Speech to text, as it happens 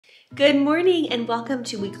Good morning and welcome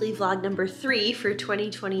to weekly vlog number 3 for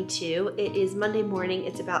 2022. It is Monday morning.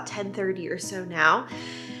 It's about 10:30 or so now.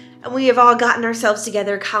 And we have all gotten ourselves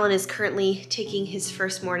together. Colin is currently taking his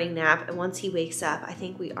first morning nap. And once he wakes up, I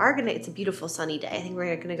think we are it's a beautiful sunny day. I think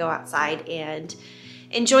we're gonna go outside and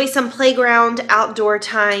enjoy some playground outdoor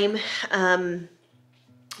time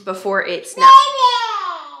before it's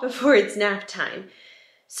nap time.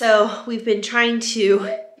 So we've been trying to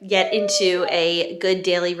get into a good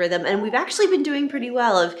daily rhythm, and we've actually been doing pretty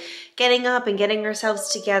well of getting up and getting ourselves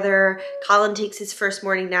together. Colin takes his first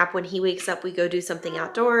morning nap. When he wakes up, we go do something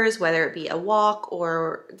outdoors, whether it be a walk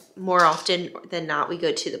or more often than not, we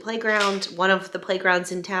go to the playground, one of the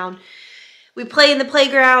playgrounds in town. We play in the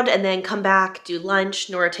playground and then come back, do lunch.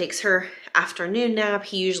 Nora takes her afternoon nap.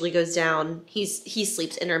 He usually goes down. He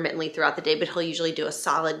sleeps intermittently throughout the day, but he'll usually do a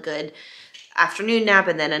solid good afternoon nap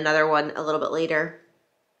and then another one a little bit later.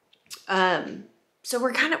 So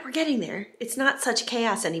we're getting there. It's not such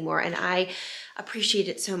chaos anymore, and I appreciate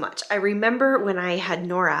it so much. I remember when I had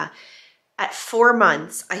Nora at 4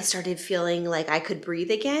 months, I started feeling like I could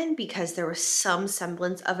breathe again because there was some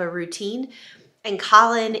semblance of a routine. And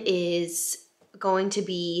Colin is going to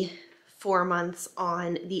be 4 months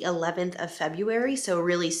on the 11th of February, so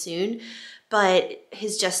really soon. But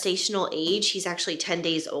his gestational age, he's actually 10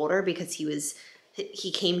 days older because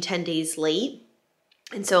he came 10 days late.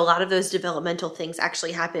 And so a lot of those developmental things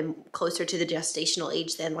actually happen closer to the gestational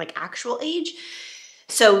age than like actual age.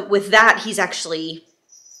 So with that, he's actually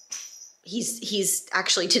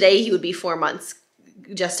today he would be 4 months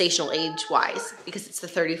gestational age wise because it's the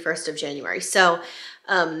 31st of January. So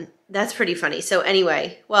that's pretty funny. So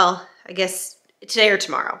anyway, well, I guess today or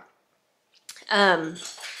tomorrow.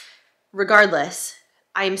 Regardless,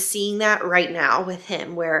 I'm seeing that right now with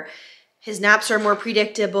him where his naps are more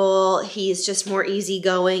predictable. He's just more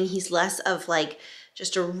easygoing. He's less of like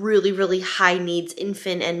just a really, really high needs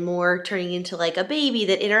infant and more turning into like a baby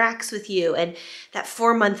that interacts with you. And that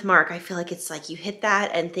 4 month mark, I feel like it's like you hit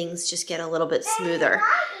that and things just get a little bit smoother.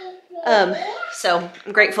 So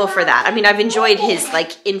I'm grateful for that. I mean, I've enjoyed his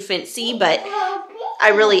like infancy, but I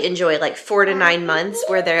really enjoy like 4 to 9 months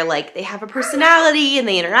where they're like, they have a personality and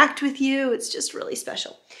they interact with you. It's just really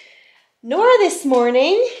special. Nora this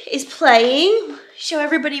morning is playing. Show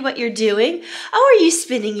everybody what you're doing. Oh, are you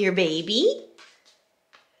spinning your baby?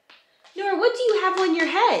 Nora, what do you have on your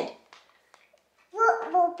head?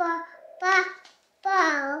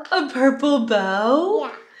 Bow. A purple bow?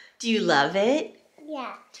 Yeah. Do you love it?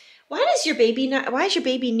 Yeah. Why is your baby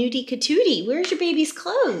nudie katootie? Where's your baby's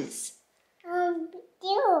clothes?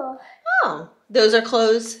 Do. Oh, those are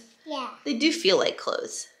clothes? Yeah. They do feel like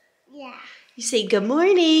clothes. Yeah. You say good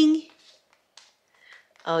morning.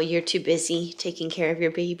 Oh, you're too busy taking care of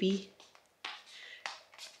your baby.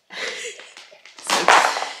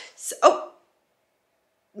 Oh,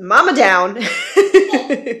 mama down.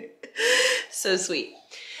 So sweet.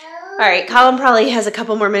 All right, Colin probably has a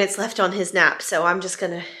couple more minutes left on his nap, so I'm just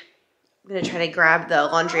gonna try to grab the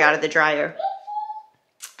laundry out of the dryer.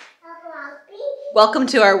 Welcome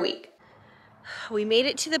to our week. We made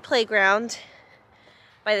it to the playground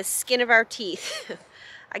by the skin of our teeth.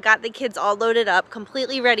 I got the kids all loaded up,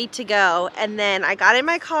 completely ready to go, and then I got in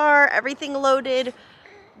my car, everything loaded,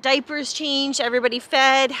 diapers changed, everybody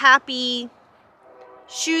fed, happy,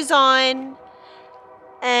 shoes on,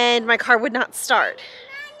 and my car would not start.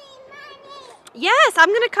 Yes, I'll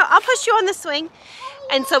push you on the swing.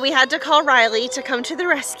 And so we had to call Riley to come to the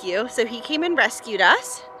rescue. So he came and rescued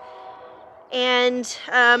us. And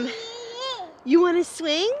you want to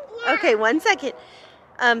swing? Okay, 1 second.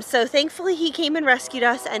 So thankfully he came and rescued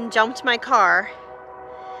us and jumped my car.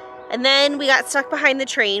 And then we got stuck behind the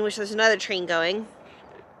train, which there's another train going.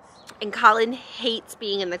 And Colin hates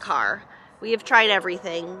being in the car. We have tried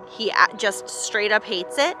everything. He just straight up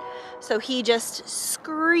hates it. So he just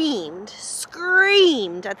screamed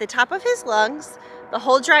at the top of his lungs the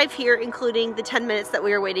whole drive here, including the 10 minutes that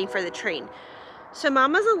we were waiting for the train. So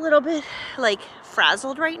Mama's a little bit like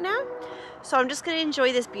frazzled right now. So I'm just gonna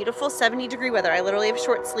enjoy this beautiful 70-degree weather. I literally have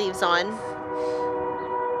short sleeves on.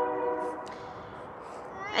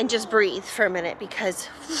 And just breathe for a minute because,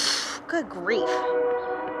 good grief.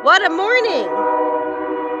 What a morning.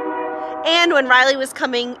 And when Riley was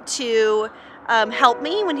coming to help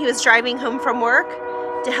me, when he was driving home from work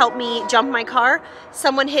to help me jump my car,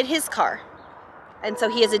 someone hit his car. And so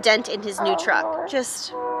he has a dent in his new truck.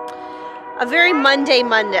 Just a very Monday.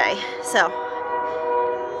 So,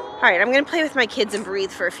 all right, I'm gonna play with my kids and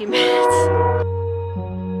breathe for a few minutes.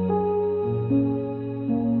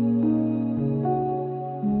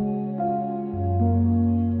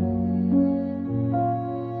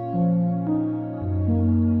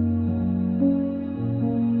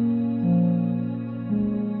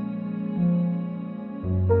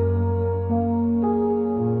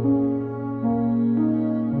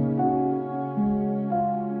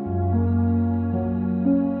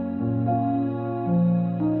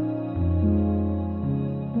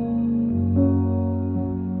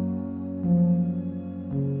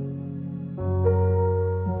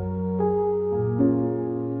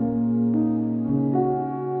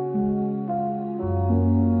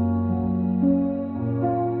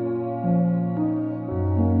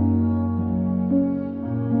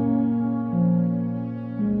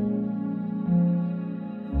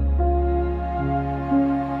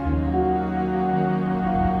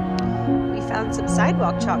 found some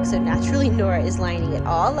sidewalk chalk, so naturally Nora is lining it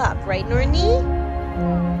all up. Right, Nornie?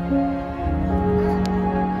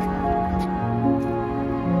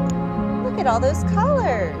 Look at all those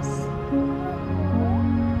colors.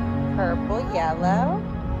 Purple, yellow.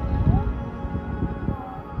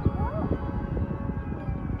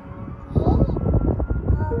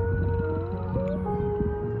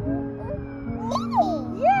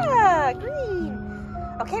 Yeah,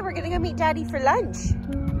 green. Okay, we're gonna go meet Daddy for lunch.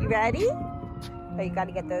 You ready? Oh, you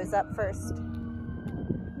gotta get those up first.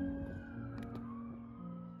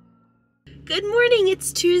 Good morning,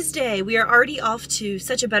 it's Tuesday. We are already off to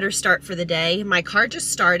such a better start for the day. My car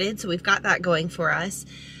just started, so we've got that going for us.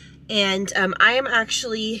 And I am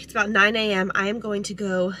actually, it's about 9 a.m. I am going to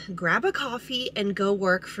go grab a coffee and go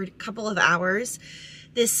work for a couple of hours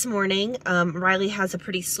this morning. Riley has a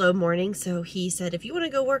pretty slow morning, so he said, if you want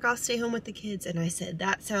to go work, I'll stay home with the kids. And I said,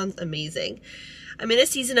 that sounds amazing. I'm in a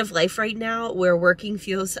season of life right now where working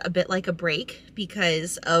feels a bit like a break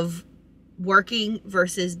because of working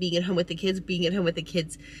versus being at home with the kids. Being at home with the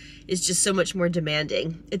kids is just so much more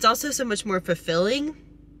demanding. It's also so much more fulfilling,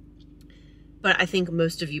 but I think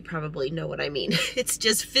most of you probably know what I mean. It's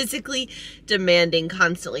just physically demanding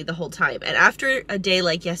constantly the whole time. And after a day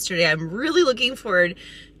like yesterday, I'm really looking forward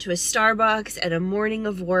to a Starbucks and a morning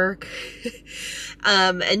of work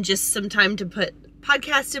and just some time to put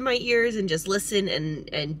podcasts in my ears and just listen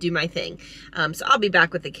and do my thing. So I'll be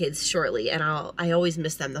back with the kids shortly, and I always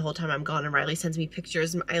miss them the whole time I'm gone, and Riley sends me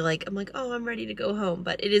pictures and I'm like, oh, I'm ready to go home.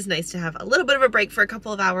 But it is nice to have a little bit of a break for a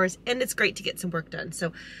couple of hours, and it's great to get some work done. So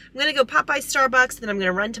I'm gonna go pop by Starbucks, then I'm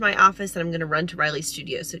gonna run to my office, and I'm gonna run to Riley's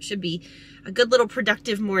studio. So it should be a good little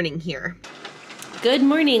productive morning here. Good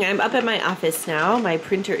morning, I'm up at my office now. My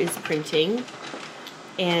printer is printing.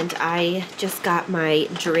 And I just got my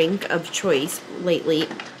drink of choice lately,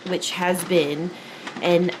 which has been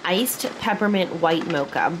an iced peppermint white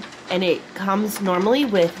mocha. And it comes normally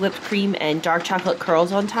with whipped cream and dark chocolate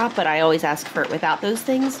curls on top, but I always ask for it without those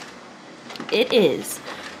things. It is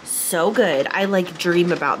so good. I like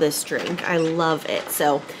dream about this drink. I love it.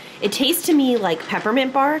 So it tastes to me like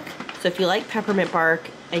peppermint bark. So if you like peppermint bark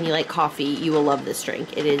and you like coffee, you will love this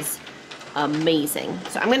drink. It is amazing.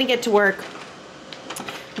 So I'm gonna get to work.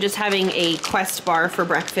 I'm just having a Quest bar for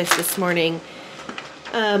breakfast this morning.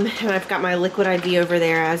 And I've got my Liquid IV over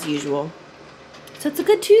there as usual. So it's a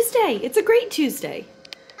good Tuesday. It's a great Tuesday.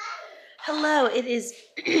 Hello, it is,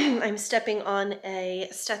 I'm stepping on a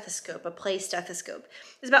stethoscope, a play stethoscope.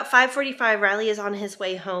 It's about 5:45, Riley is on his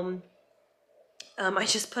way home. I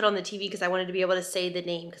just put on the TV because I wanted to be able to say the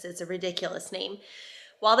name because it's a ridiculous name.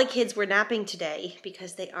 While the kids were napping today,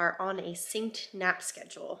 because they are on a synced nap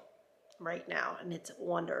schedule right now, and it's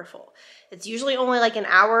wonderful. It's usually only like an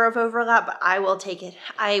hour of overlap, but I will take it.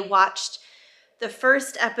 I watched the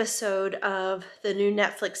first episode of the new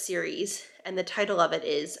Netflix series, and the title of it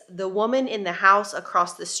is The Woman in the House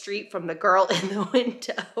Across the Street from the Girl in the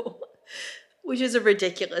Window, which is a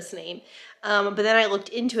ridiculous name. But then I looked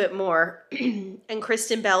into it more, and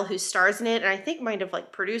Kristen Bell, who stars in it, and I think might have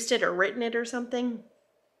like produced it or written it or something,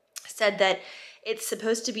 said that it's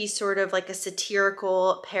supposed to be sort of like a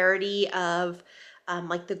satirical parody of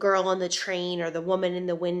like The Girl on the Train or The Woman in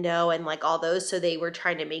the Window and like all those. So they were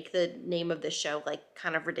trying to make the name of the show like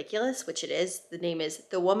kind of ridiculous, which it is. The name is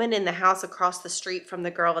The Woman in the House Across the Street from the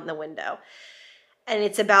Girl in the Window. And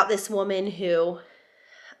it's about this woman who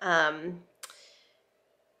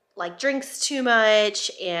like drinks too much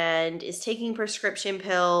and is taking prescription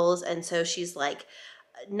pills. And so she's like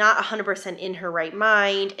not 100% in her right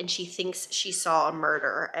mind, and she thinks she saw a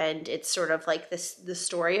murder, and it's sort of like the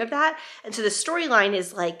story of that. And so the storyline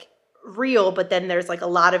is like real, but then there's like a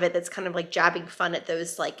lot of it that's kind of like jabbing fun at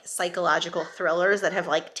those like psychological thrillers that have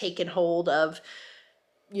like taken hold of,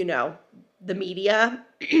 you know, the media,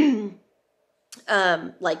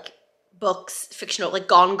 like books, fictional, like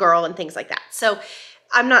Gone Girl and things like that. So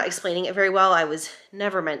I'm not explaining it very well. I was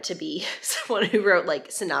never meant to be someone who wrote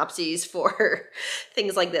like synopses for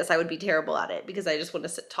things like this. I would be terrible at it because I just want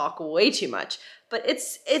to talk way too much. But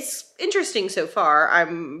it's interesting so far.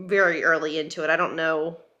 I'm very early into it. I don't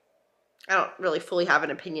know. I don't really fully have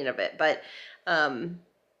an opinion of it, but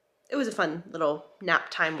it was a fun little nap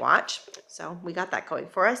time watch. So we got that going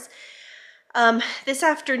for us. This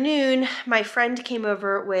afternoon, my friend came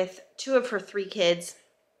over with 2 of her 3 kids.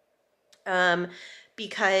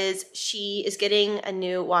 Because she is getting a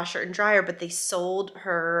new washer and dryer, but they sold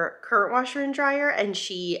her current washer and dryer, and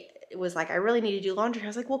she was like, I really need to do laundry. I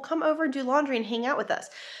was like, well, come over and do laundry and hang out with us.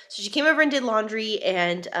 So she came over and did laundry,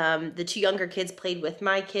 and the 2 younger kids played with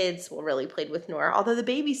my kids. Well, really played with Nora, although the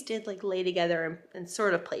babies did like lay together and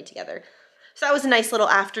sort of play together. So that was a nice little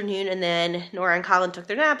afternoon, and then Nora and Colin took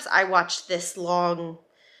their naps. I watched this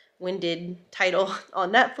long-winded title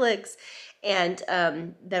on Netflix, and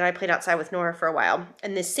then I played outside with Nora for a while.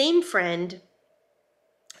 And this same friend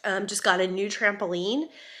just got a new trampoline,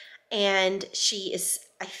 and she is,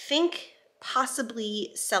 I think,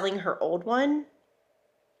 possibly selling her old one.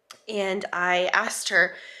 And I asked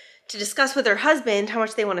her to discuss with her husband how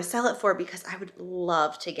much they want to sell it for, because I would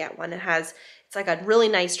love to get one. It's like a really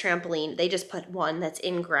nice trampoline. They just put one that's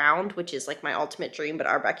in ground, which is like my ultimate dream, but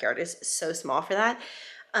our backyard is so small for that.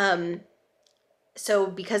 So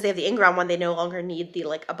because they have the in-ground one, they no longer need the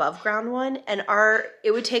like above ground one. And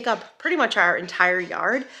it would take up pretty much our entire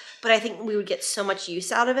yard, but I think we would get so much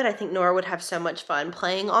use out of it. I think Nora would have so much fun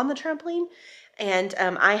playing on the trampoline. And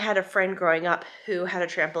I had a friend growing up who had a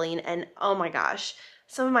trampoline, and oh my gosh,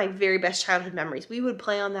 some of my very best childhood memories. We would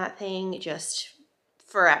play on that thing just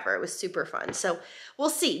forever. It was super fun. So we'll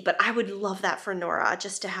see, but I would love that for Nora,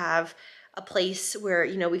 just to have a place where,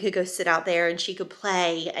 you know, we could go sit out there and she could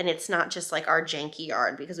play, and it's not just like our janky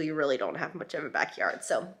yard, because we really don't have much of a backyard.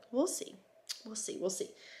 So we'll see. We'll see. We'll see.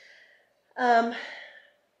 There's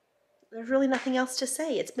really nothing else to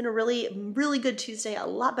say. It's been a really, really good Tuesday, a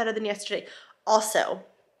lot better than yesterday. Also,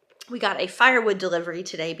 we got a firewood delivery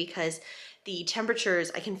today because the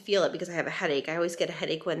temperatures, I can feel it because I have a headache. I always get a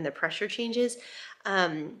headache when the pressure changes.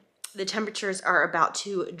 The temperatures are about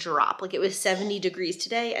to drop. Like, it was 70 degrees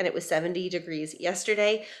today and it was 70 degrees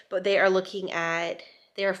yesterday, but they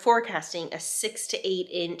are forecasting a 6 to 8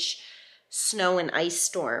 inch snow and ice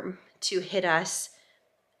storm to hit us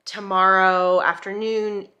tomorrow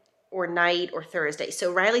afternoon or night or Thursday.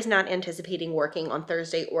 So Riley's not anticipating working on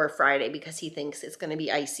Thursday or Friday because he thinks it's going to be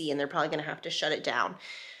icy and they're probably going to have to shut it down.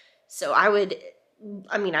 So I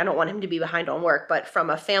don't want him to be behind on work, but from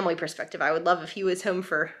a family perspective, I would love if he was home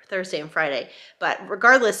for Thursday and Friday. But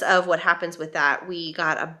regardless of what happens with that, we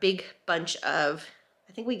got a big bunch of,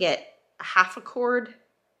 I think we get a half a cord.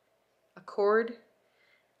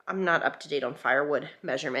 I'm not up to date on firewood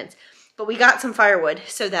measurements, but we got some firewood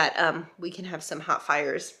so that we can have some hot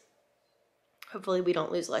fires. Hopefully we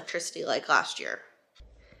don't lose electricity like last year.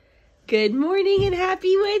 Good morning and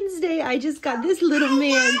happy Wednesday. I just got this little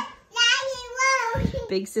man.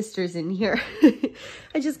 Big sister's in here.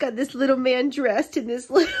 I just got this little man dressed in this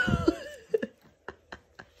little...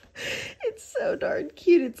 It's so darn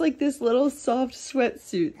cute. It's like this little soft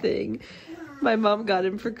sweatsuit thing my mom got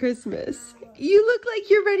him for Christmas. You look like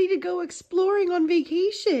you're ready to go exploring on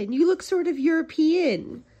vacation. You look sort of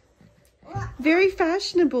European. Very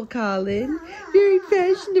fashionable, Colin. Very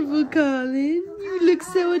fashionable, Colin. You look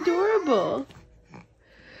so adorable.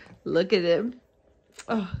 Look at him.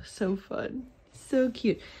 Oh, so fun. So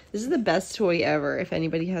cute. This is the best toy ever if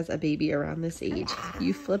anybody has a baby around this age.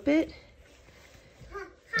 You flip it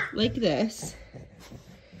like this.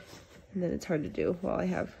 And then it's hard to do while I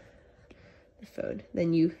have the phone.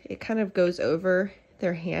 Then it kind of goes over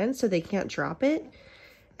their hand so they can't drop it.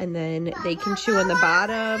 And then they can chew on the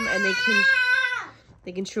bottom, and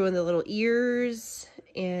they can chew on the little ears,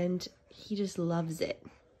 and he just loves it.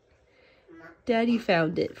 Daddy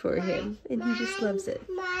found it for him, and he just loves it.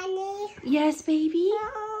 Yes, baby?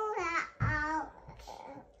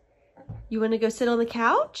 You want to go sit on the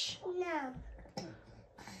couch? No.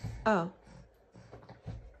 Oh.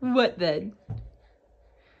 What then?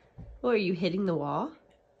 Well, are you hitting the wall?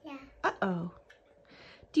 Yeah. Uh-oh.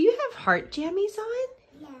 Do you have heart jammies on?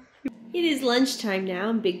 It is lunchtime now,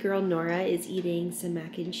 and big girl Nora is eating some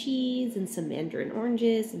mac and cheese and some mandarin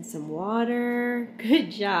oranges and some water.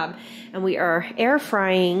 Good job. And we are air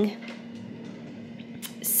frying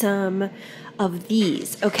some of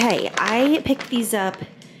these. Okay, I picked these up,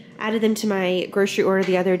 added them to my grocery order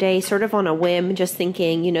the other day, sort of on a whim, just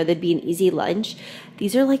thinking, you know, they'd be an easy lunch.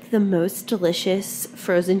 These are like the most delicious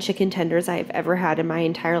frozen chicken tenders I've ever had in my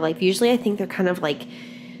entire life. Usually I think they're kind of like,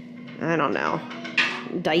 I don't know,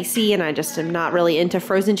 dicey, and I just am not really into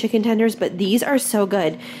frozen chicken tenders, but these are so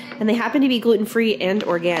good, and they happen to be gluten-free and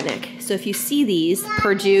organic. So if you see these,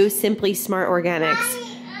 Purdue Simply Smart Organics,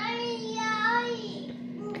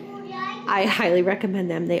 I highly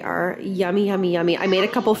recommend them. They are yummy, yummy, yummy. I made a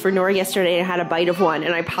couple for Nora yesterday and I had a bite of one,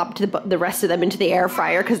 and I popped the rest of them into the air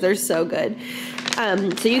fryer because they're so good.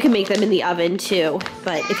 So you can make them in the oven too,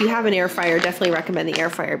 but if you have an air fryer, definitely recommend the air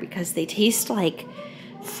fryer because they taste like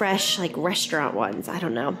fresh, like restaurant ones. I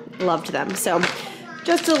don't know. Loved them. So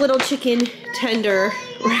just a little chicken tender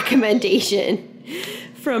recommendation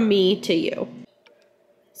from me to you.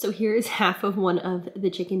 So here is half of one of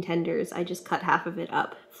the chicken tenders. I just cut half of it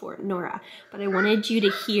up for Nora, but I wanted you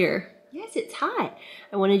to hear, yes, it's hot.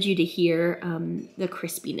 I wanted you to hear the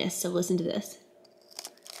crispiness. So listen to this.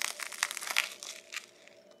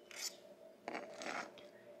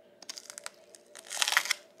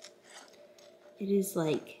 It is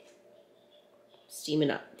like steaming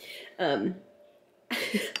up.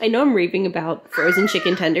 I know I'm raving about frozen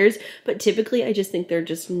chicken tenders, but typically I just think they're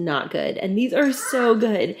just not good. And these are so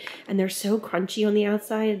good. And they're so crunchy on the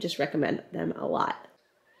outside. I just recommend them a lot.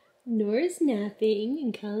 Nora's napping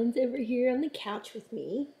and Colin's over here on the couch with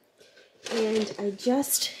me. And I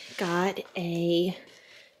just got a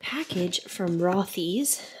package from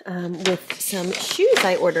Rothy's with some shoes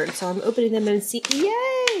I ordered. So I'm opening them and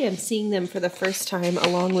yay! I'm seeing them for the first time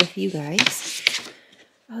along with you guys.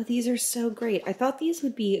 Oh, these are so great. I thought these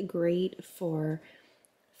would be great for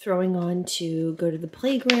throwing on to go to the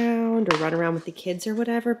playground or run around with the kids or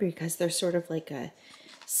whatever, because they're sort of like a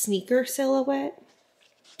sneaker silhouette.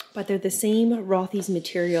 But they're the same Rothy's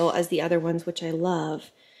material as the other ones, which I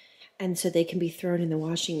love. And so they can be thrown in the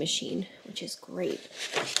washing machine, which is great.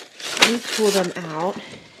 Let me pull them out.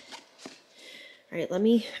 All right,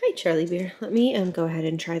 hi Charlie Bear. Let me go ahead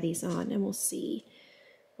and try these on and we'll see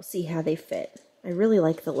how they fit. I really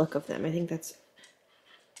like the look of them. I think that's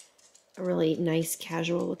a really nice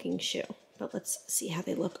casual looking shoe, but let's see how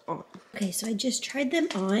they look on. Okay, so I just tried them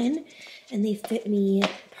on and they fit me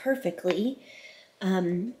perfectly.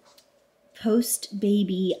 Post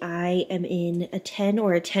baby, I am in a 10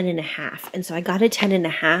 or a 10.5. And so I got a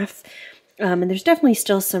 10.5. And there's definitely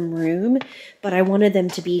still some room, but I wanted them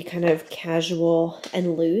to be kind of casual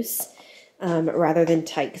and loose. Rather than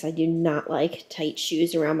tight, because I do not like tight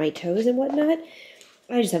shoes around my toes and whatnot.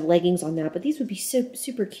 I just have leggings on that, but these would be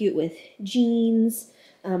super cute with jeans.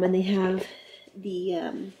 And they have the,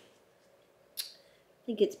 I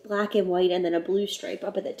think it's black and white and then a blue stripe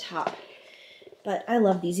up at the top. But I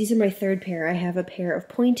love these. These are my third pair. I have a pair of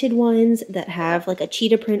pointed ones that have like a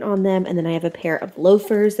cheetah print on them, and then I have a pair of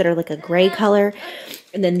loafers that are like a gray color.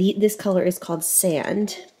 And then this color is called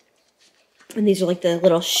Sand. And these are like the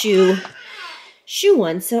little shoe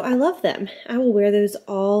ones, so I love them. I will wear those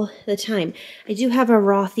all the time. I do have a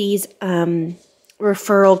Rothy's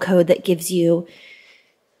referral code that gives you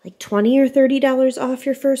like $20 or $30 off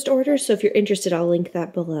your first order, so if you're interested, I'll link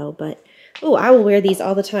that below. But, oh, I will wear these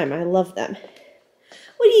all the time. I love them.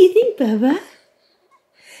 What do you think, Bubba?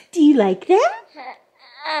 Do you like them?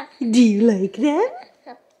 Do you like them?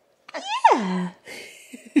 Yeah.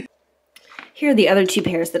 Here are the other two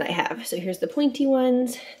pairs that I have. So here's the pointy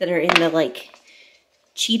ones that are in the like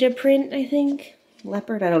cheetah print, I think.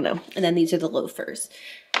 Leopard, I don't know. And then these are the loafers.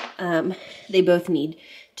 They both need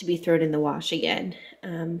to be thrown in the wash again.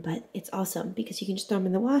 But it's awesome because you can just throw them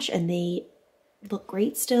in the wash and they look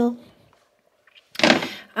great still.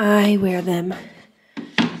 I wear them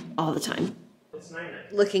all the time.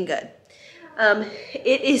 Looking good.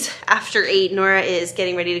 It is after 8. Nora is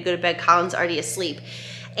getting ready to go to bed. Colin's already asleep.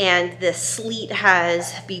 And the sleet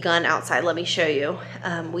has begun outside. Let me show you.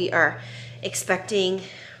 We are expecting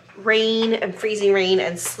rain and freezing rain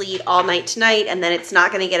and sleet all night tonight, and then it's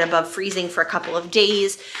not going to get above freezing for a couple of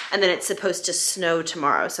days, and then it's supposed to snow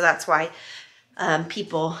tomorrow. So that's why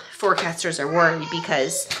forecasters are worried,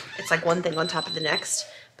 because it's like one thing on top of the next.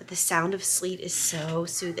 But the sound of sleet is so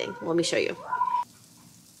soothing. Let me show you.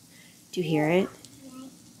 Do you hear it?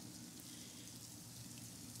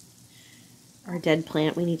 Our dead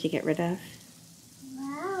plant we need to get rid of.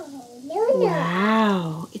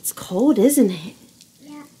 Wow, it's cold, isn't it?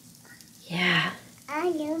 Yeah. Yeah. I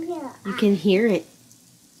know that. You can hear it.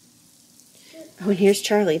 Oh, and here's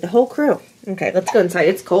Charlie, the whole crew. Okay, let's go inside.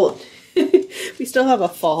 It's cold. We still have a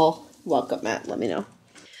fall welcome mat. Let me know.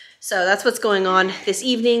 So that's what's going on this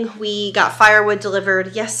evening. We got firewood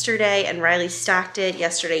delivered yesterday, and Riley stacked it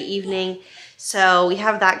yesterday evening. So we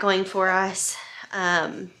have that going for us.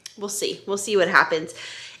 We'll see. We'll see what happens.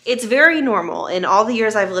 It's very normal in all the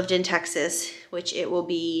years I've lived in Texas, which it will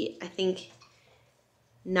be, I think,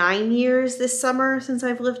 9 years this summer since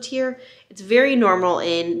I've lived here. It's very normal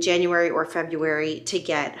in January or February to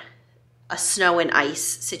get a snow and ice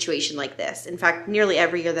situation like this. In fact, nearly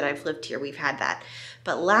every year that I've lived here, we've had that.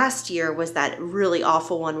 But last year was that really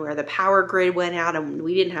awful one where the power grid went out and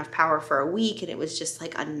we didn't have power for a week, and it was just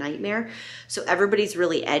like a nightmare. So everybody's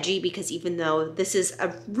really edgy, because even though this is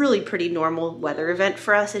a really pretty normal weather event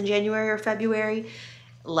for us in January or February,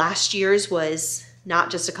 last year's was not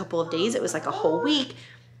just a couple of days, it was like a whole week.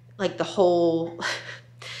 Like the whole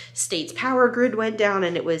state's power grid went down,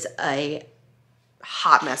 and it was a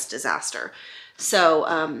hot mess disaster. So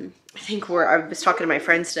I think I was talking to my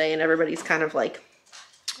friends today, and everybody's kind of like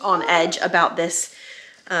on edge about this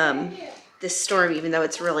this storm, even though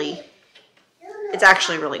it's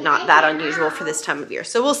actually really not that unusual for this time of year.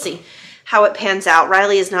 So we'll see how it pans out.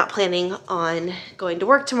 Riley is not planning on going to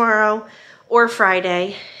work tomorrow or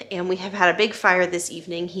Friday, and we have had a big fire this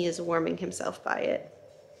evening. He is warming himself by it.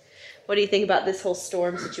 What do you think about this whole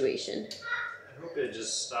storm situation? I hope it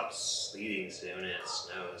just stops sleeting soon and it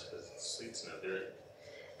snows, because sleet's no good.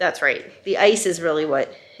 That's right. The ice is really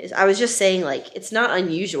what is. I was just saying, like, it's not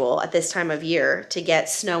unusual at this time of year to get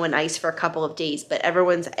snow and ice for a couple of days, but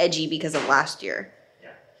everyone's edgy because of last year.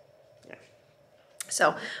 Yeah.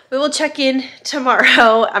 So we will check in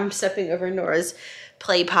tomorrow. I'm stepping over Nora's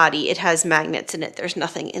play potty. It has magnets in it. There's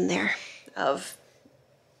nothing in there of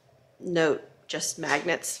note, just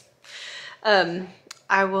magnets.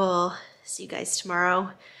 I will see you guys tomorrow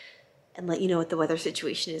and let you know what the weather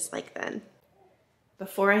situation is like then.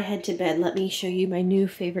 Before I head to bed, let me show you my new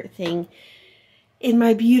favorite thing in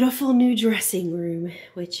my beautiful new dressing room,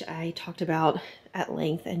 which I talked about at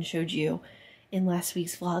length and showed you in last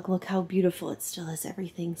week's vlog. Look how beautiful it still is.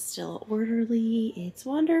 Everything's still orderly. It's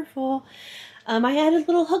wonderful. I added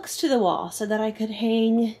little hooks to the wall so that I could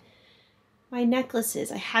hang my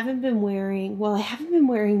necklaces. I haven't been wearing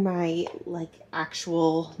my like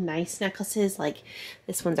actual nice necklaces. Like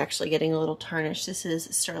this one's actually getting a little tarnished. This is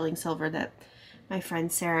sterling silver that my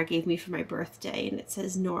friend Sarah gave me for my birthday, and it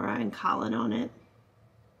says Nora and Colin on it.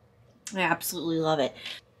 I absolutely love it.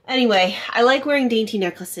 Anyway, I like wearing dainty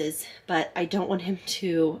necklaces, but I don't want him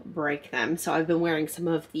to break them. So I've been wearing some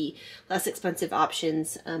of the less expensive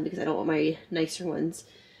options because I don't want my nicer ones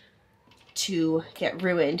to get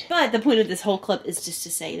ruined. But the point of this whole clip is just to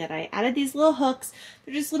say that I added these little hooks.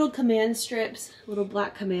 They're just little command strips, little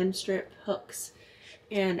black command strip hooks.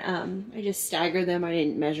 And I just stagger them. I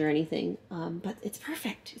didn't measure anything, but it's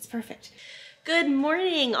perfect. It's perfect. Good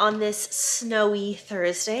morning on this snowy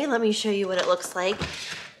Thursday. Let me show you what it looks like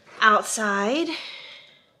outside.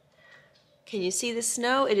 Can you see the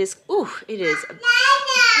snow? It is, ooh, it is.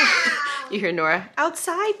 You hear Nora?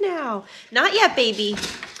 Outside now. Not yet, baby.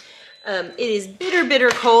 It is bitter, bitter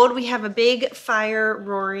cold. We have a big fire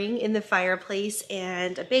roaring in the fireplace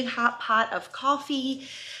and a big hot pot of coffee.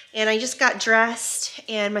 And I just got dressed,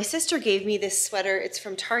 and my sister gave me this sweater. It's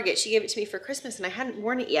from Target. She gave it to me for Christmas, and I hadn't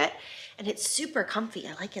worn it yet. And it's super comfy.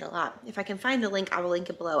 I like it a lot. If I can find the link, I will link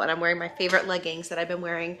it below. And I'm wearing my favorite leggings that I've been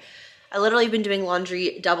wearing. I literally been doing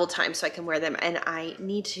laundry double time so I can wear them. And I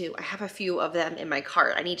have a few of them in my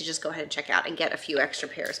cart. I need to just go ahead and check out and get a few extra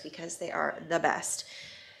pairs because they are the best.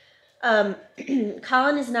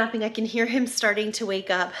 Colin is napping. I can hear him starting to wake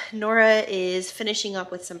up. Nora is finishing up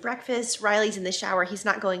with some breakfast. Riley's in the shower. He's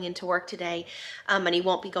not going into work today, and he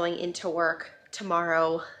won't be going into work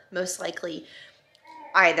tomorrow, most likely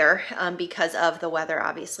either, because of the weather,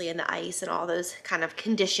 obviously, and the ice and all those kind of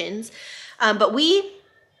conditions. But we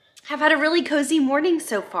have had a really cozy morning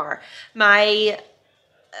so far. My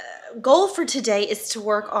goal for today is to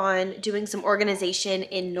work on doing some organization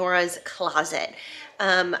in Nora's closet.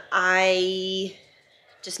 I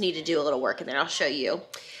just need to do a little work in there. I'll show you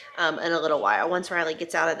in a little while. Once Riley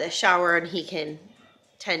gets out of the shower and he can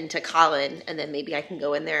tend to Colin, and then maybe I can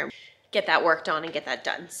go in there and get that worked on and get that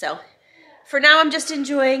done. So for now, I'm just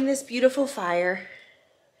enjoying this beautiful fire.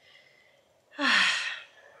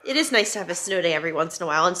 It is nice to have a snow day every once in a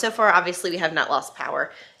while. And so far, obviously, we have not lost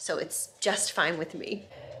power. So it's just fine with me.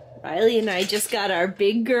 Riley and I just got our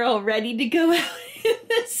big girl ready to go out in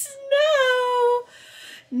the snow.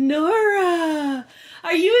 Nora,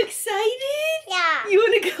 are you excited? Yeah. You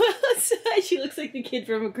want to go outside? She looks like the kid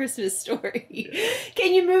from A Christmas Story.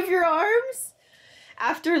 Can you move your arms?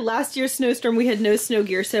 After last year's snowstorm, we had no snow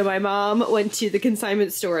gear, so my mom went to the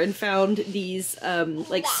consignment store and found these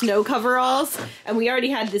like snow coveralls, and we already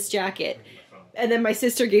had this jacket. And then my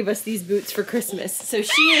sister gave us these boots for Christmas, so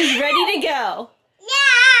she is ready to go.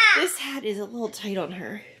 Yeah. This hat is a little tight on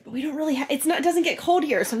her, but we don't really have, it doesn't get cold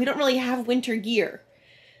here, so we don't really have winter gear.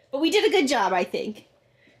 But we did a good job, I think.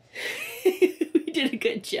 We did a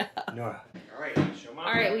good job. Nora. All right, show Mom.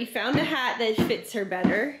 All right, we found a hat that fits her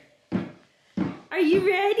better. Are you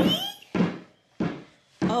ready?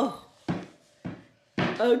 Oh.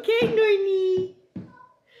 Okay, Nornie.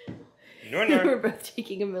 Nora. We're both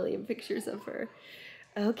taking a million pictures of her.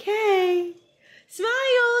 Okay.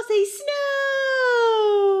 Smile, say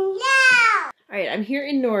snow. Yeah. All right, I'm here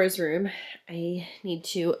in Nora's room. I need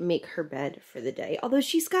to make her bed for the day, although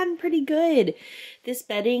she's gotten pretty good. This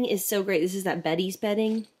bedding is so great. This is that Betty's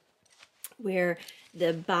bedding where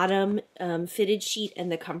the bottom fitted sheet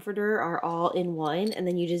and the comforter are all in one, and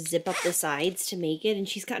then you just zip up the sides to make it, and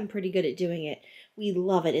she's gotten pretty good at doing it. We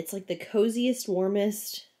love it. It's like the coziest,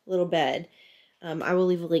 warmest little bed. I will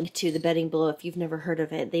leave a link to the bedding below if you've never heard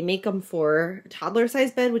of it. They make them for a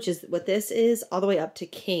toddler-sized bed, which is what this is, all the way up to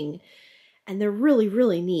king. And they're really,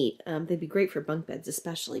 really neat. They'd be great for bunk beds,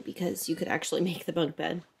 especially because you could actually make the bunk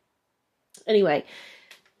bed. Anyway,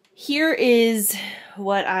 here is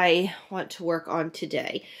what I want to work on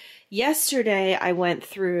today. Yesterday I went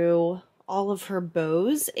through all of her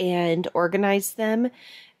bows and organized them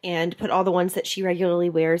and put all the ones that she regularly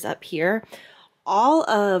wears up here. All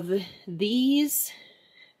of these,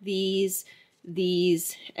 and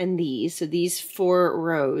these, so these 4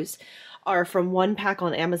 rows are from one pack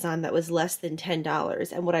on Amazon that was less than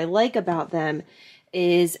 $10. And what I like about them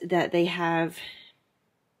is that they have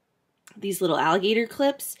these little alligator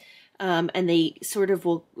clips, and they sort of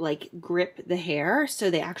will like grip the hair, so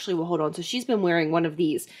they actually will hold on. So she's been wearing one of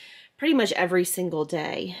these pretty much every single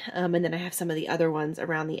day. And then I have some of the other ones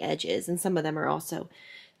around the edges, and some of them are also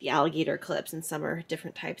the alligator clips, and some are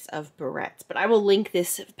different types of barrettes. But I will link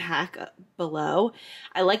this pack below.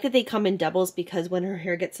 I like that they come in doubles because when her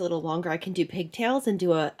hair gets a little longer, I can do pigtails and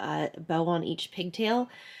do a bow on each pigtail.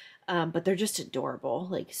 But they're just adorable,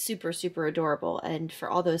 like super, super adorable. And for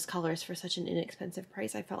all those colors for such an inexpensive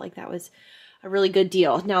price, I felt like that was a really good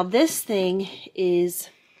deal. Now this thing is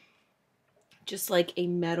just like a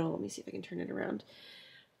metal, let me see if I can turn it around,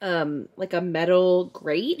 like a metal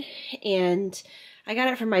grate, and I got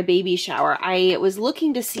it from my baby shower. I was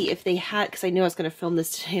looking to see if they had, because I knew I was going to film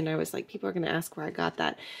this today, and I was like, people are going to ask where I got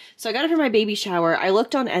that. So I got it from my baby shower. I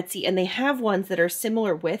looked on Etsy, and they have ones that are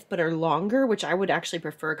similar width, but are longer, which I would actually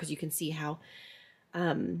prefer, because you can see how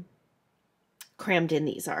crammed in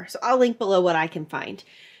these are. So I'll link below what I can find.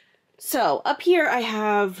 So up here I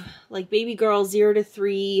have like baby girl 0 to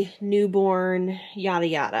 3, newborn, yada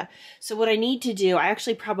yada. So what I need to do, I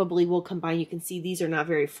actually probably will combine. You can see these are not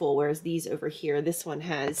very full, whereas these over here, this one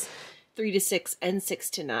has 3 to 6 and 6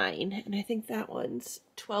 to 9. And I think that one's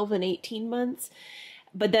 12 and 18 months.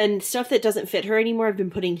 But then stuff that doesn't fit her anymore, I've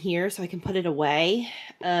been putting here so I can put it away.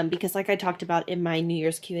 Because like I talked about in my New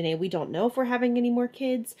Year's Q&A, we don't know if we're having any more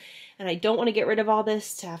kids. And I don't want to get rid of all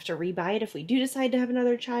this to have to rebuy it if we do decide to have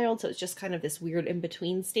another child. So it's just kind of this weird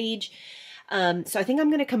in-between stage. So I think I'm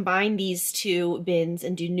going to combine these 2 bins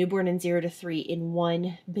and do newborn and 0 to 3 in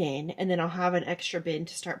one bin. And then I'll have an extra bin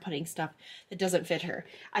to start putting stuff that doesn't fit her.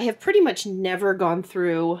 I have pretty much never gone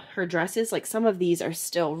through her dresses. Like some of these are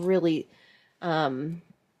still really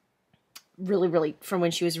really from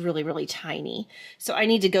when she was really tiny. So I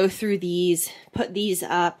need to go through these, put these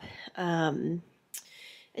up, and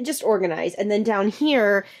just organize. And then down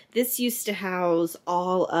here, this used to house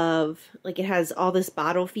all of, like it has all this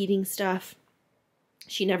bottle feeding stuff.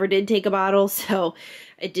 She never did take a bottle, so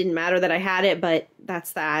it didn't matter that I had it, but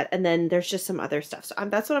that's that. And then there's just some other stuff. So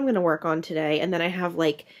that's what I'm going to work on today. And then I have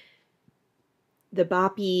like the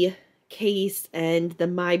Boppy case and the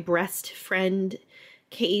My Breast Friend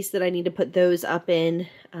case that I need to put those up in.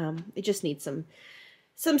 It just needs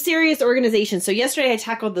some serious organization. So yesterday I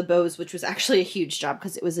tackled the bows, which was actually a huge job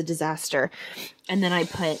because it was a disaster. And then I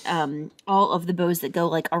put all of the bows that go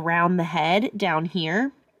like around the head down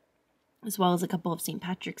here, as well as a couple of St.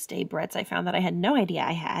 Patrick's Day barrettes I found that I had no idea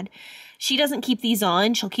I had. She doesn't keep these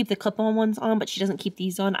on. She'll keep the clip-on ones on, but she doesn't keep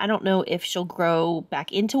these on. I don't know if she'll grow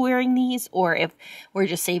back into wearing these or if we're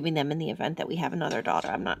just saving them in the event that we have another daughter.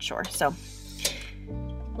 I'm not sure. So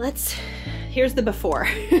here's the before.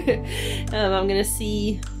 I'm gonna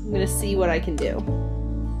see what I can do.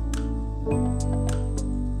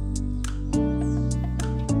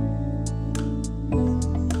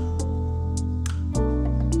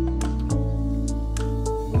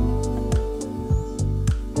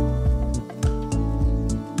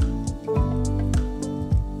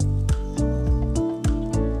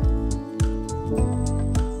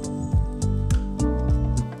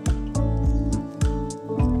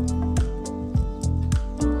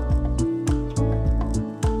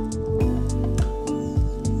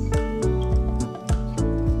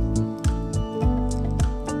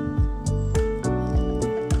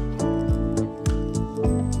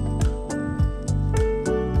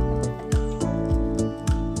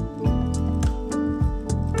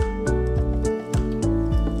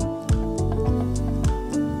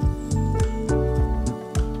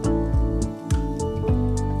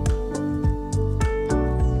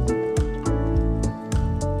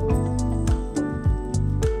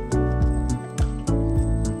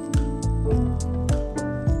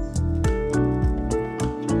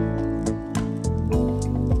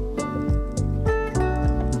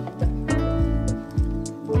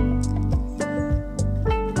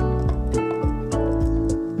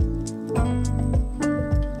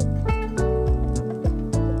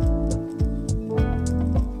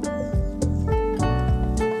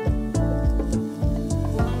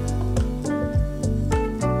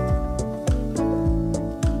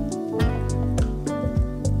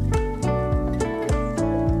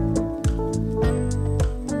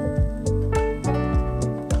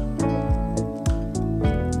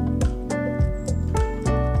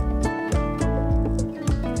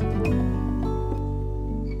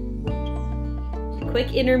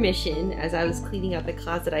 quick intermission. As I was cleaning out the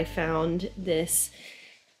closet, I found this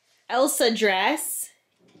Elsa dress.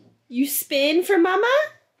 You spin for Mama?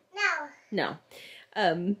 No. No.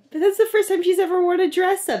 But that's the first time she's ever worn a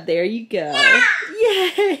dress up. There you go. Yeah.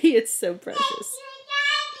 Yay! It's so precious.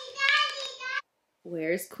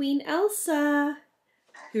 Where's Queen Elsa?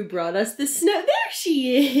 Who brought us the snow? There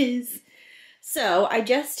she is! So, I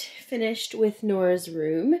just finished with Nora's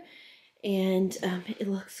room, and it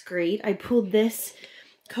looks great. I pulled this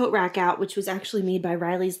coat rack out, which was actually made by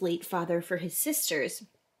Riley's late father for his sisters.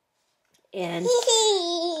 And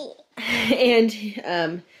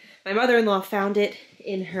my mother-in-law found it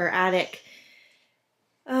in her attic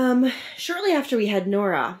shortly after we had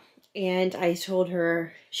Nora, and I told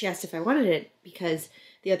her, she asked if I wanted it because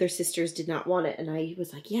the other sisters did not want it, and I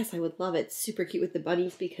was like, yes, I would love it. It's super cute with the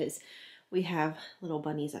bunnies because we have little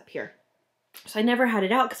bunnies up here. So I never had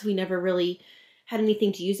it out because we never really had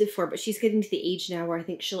anything to use it for, but she's getting to the age now where I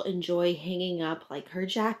think she'll enjoy hanging up like her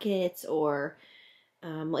jackets or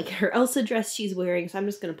like her Elsa dress she's wearing. So I'm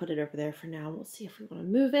just going to put it over there for now. We'll see if we want to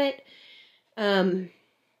move it. And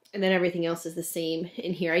then everything else is the same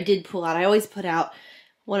in here. I did pull out, I always put out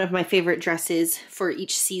one of my favorite dresses for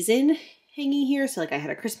each season hanging here. So like I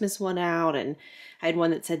had a Christmas one out, and I had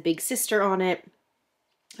one that said Big Sister on it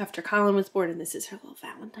after Colin was born, and this is her little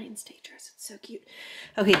Valentine's Day dress. It's so cute.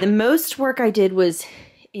 Okay, the most work I did was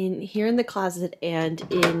in here in the closet and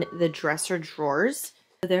in the dresser drawers.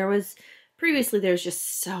 Previously there was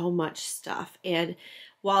just so much stuff, and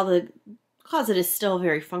while the closet is still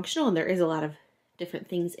very functional and there is a lot of different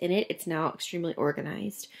things in it, it's now extremely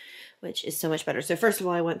organized, which is so much better. So first of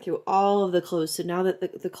all, I went through all of the clothes. So now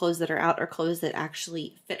that the clothes that are out are clothes that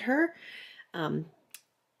actually fit her.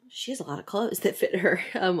 She has a lot of clothes that fit her.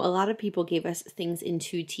 A lot of people gave us things in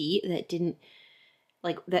 2T that didn't,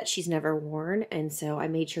 like, that she's never worn. And so I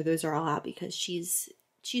made sure those are all out because she's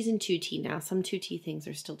in 2T now. Some 2T things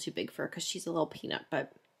are still too big for her because she's a little peanut,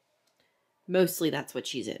 but mostly that's what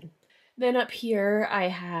she's in. Then up here I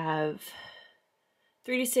have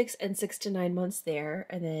 3 to 6 and 6 to 9 months there,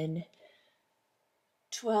 and then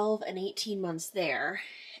 12 and 18 months there,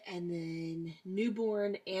 and then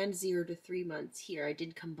newborn and 0 to 3 months here. I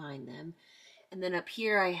did combine them. And then up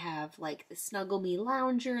here I have like the Snuggle Me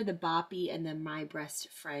Lounger, the Boppy, and then My Breast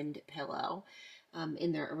Friend pillow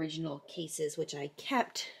in their original cases, which I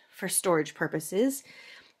kept for storage purposes.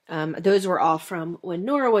 Those were all from when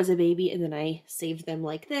Nora was a baby, and then I saved them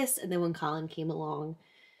like this, and then when Colin came along,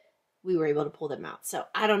 we were able to pull them out. So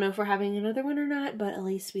I don't know if we're having another one or not, but at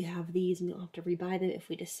least we have these, and we'll have to rebuy them if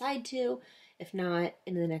we decide to. If not,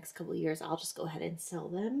 in the next couple of years, I'll just go ahead and sell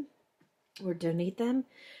them or donate them.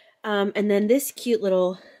 And then this cute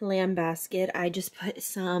little lamb basket, I just put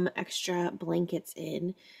some extra blankets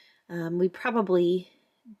in. We probably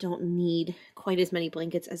don't need quite as many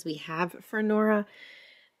blankets as we have for Nora,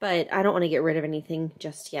 but I don't want to get rid of anything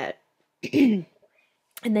just yet.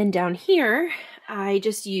 And then down here, I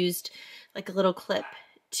just used like a little clip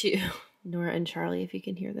to Nora and Charlie, if you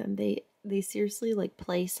can hear them. They seriously like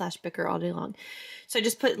play / bicker all day long. So I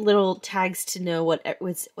just put little tags to know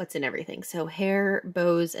what's in everything. So hair,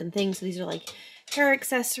 bows, and things. So these are like hair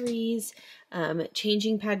accessories,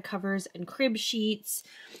 changing pad covers, and crib sheets.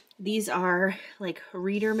 These are like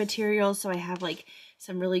reader materials. So I have like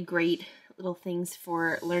some really great little things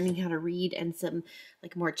for learning how to read and some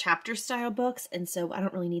like more chapter style books. And so I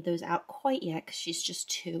don't really need those out quite yet because she's just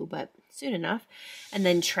 2, but soon enough. And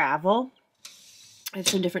then travel. I have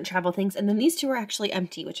some different travel things. And then these 2 are actually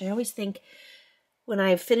empty, which I always think when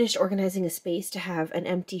I've finished organizing a space to have an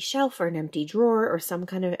empty shelf or an empty drawer or some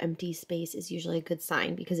kind of empty space is usually a good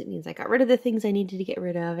sign, because it means I got rid of the things I needed to get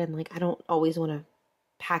rid of, and like I don't always want to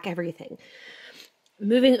pack everything.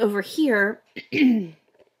 Moving over here,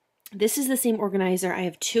 this is the same organizer. I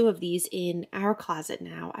have 2 of these in our closet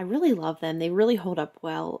now. I really love them. They really hold up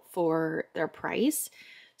well for their price.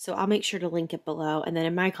 So I'll make sure to link it below. And then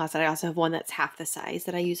in my closet, I also have one that's half the size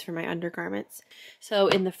that I use for my undergarments. So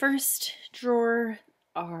in the first drawer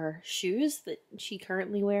are shoes that she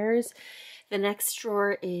currently wears. The next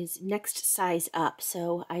drawer is next size up.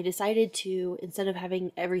 So I decided to, instead of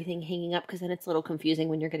having everything hanging up, because then it's a little confusing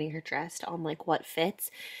when you're getting her dressed on like what fits,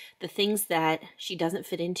 the things that she doesn't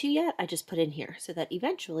fit into yet, I just put in here so that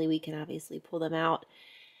eventually we can obviously pull them out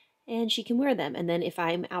and she can wear them. And then if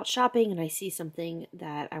I'm out shopping and I see something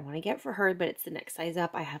that I want to get for her, but it's the next size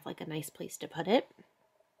up, I have like a nice place to put it.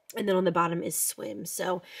 And then on the bottom is swim.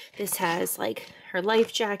 So this has like her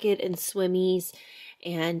life jacket and swimmies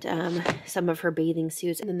and some of her bathing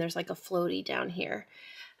suits. And then there's like a floaty down here.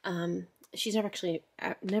 She's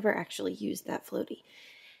never actually used that floaty.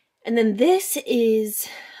 And then this is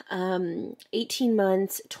 18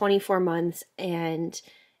 months, 24 months, and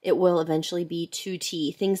it will eventually be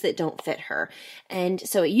 2T, things that don't fit her. And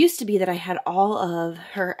so it used to be that I had all of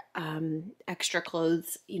her extra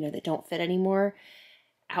clothes, you know, that don't fit anymore,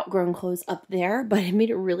 outgrown clothes up there, but it made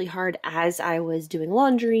it really hard as I was doing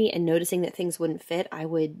laundry and noticing that things wouldn't fit.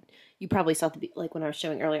 You probably saw like when I was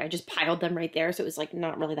showing earlier, I just piled them right there, so it was like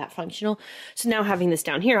not really that functional. So now having this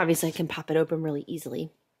down here, obviously I can pop it open really easily.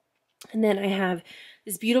 And then I have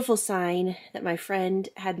this beautiful sign that my friend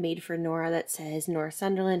had made for Nora that says Nora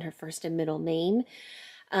Sunderland, her first and middle name.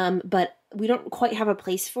 But we don't quite have a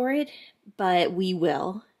place for it, but we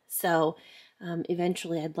will. So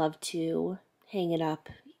eventually I'd love to hang it up,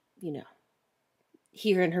 you know,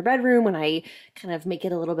 here in her bedroom when I kind of make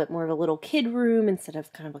it a little bit more of a little kid room instead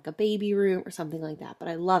of kind of like a baby room or something like that. But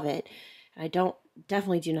I love it. I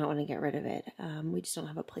definitely do not want to get rid of it. We just don't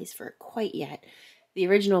have a place for it quite yet. The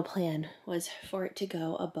original plan was for it to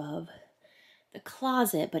go above the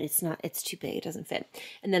closet, but it's too big. It doesn't fit.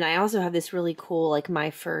 And then I also have this really cool, like my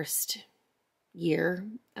first year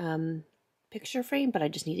picture frame, but I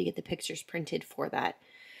just need to get the pictures printed for that.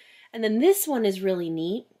 And then this one is really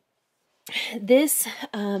neat. This,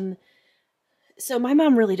 so my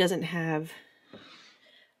mom really doesn't have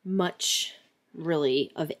much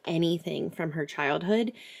really of anything from her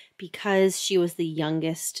childhood because she was the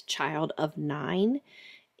youngest child of 9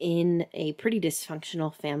 in a pretty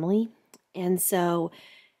dysfunctional family. And so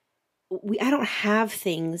I don't have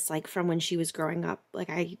things like from when she was growing up.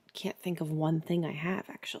 Like I can't think of one thing I have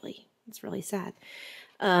actually. It's really sad.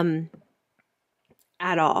 At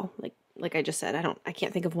all. Like I just said, I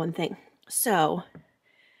can't think of one thing. So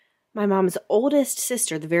my mom's oldest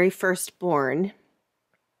sister, the very firstborn,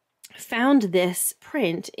 found this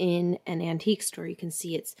print in an antique store. You can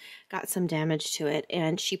see it's got some damage to it,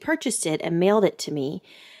 and she purchased it and mailed it to me.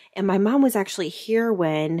 And my mom was actually here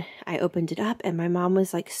when I opened it up, and my mom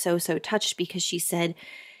was like so touched because she said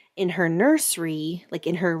in her nursery, like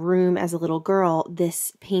in her room as a little girl,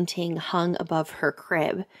 this painting hung above her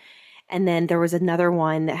crib. And then there was another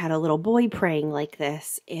one that had a little boy praying like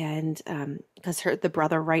this, and because the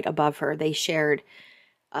brother right above her, they shared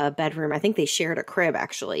a bedroom. I think they shared a crib,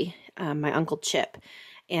 actually, my Uncle Chip.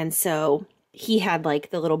 And so he had like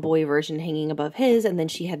the little boy version hanging above his, and then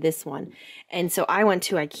she had this one. And so I went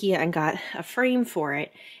to IKEA and got a frame for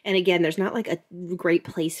it. And again, there's not like a great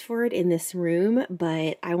place for it in this room,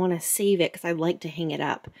 but I want to save it because I'd like to hang it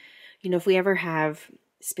up. You know, if we ever have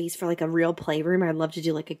space for like a real playroom, I'd love to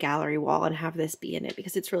do like a gallery wall and have this be in it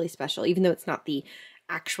because it's really special, even though it's not the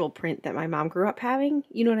actual print that my mom grew up having.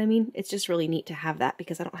 You know what I mean? It's just really neat to have that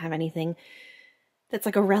because I don't have anything that's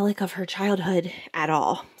like a relic of her childhood at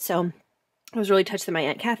all. So I was really touched that my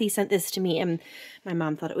Aunt Kathy sent this to me, and my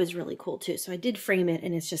mom thought it was really cool too. So I did frame it,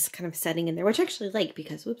 and it's just kind of setting in there, which I actually like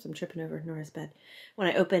because, whoops, I'm tripping over Nora's bed. When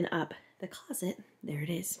I open up the closet, there it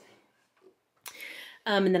is.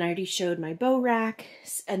 And then I already showed my bow rack,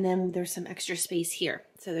 and then there's some extra space here.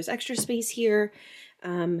 So there's extra space here.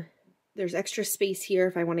 There's extra space here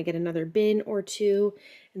if I want to get another bin or two.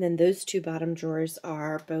 And then those two bottom drawers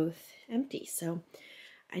are both empty. So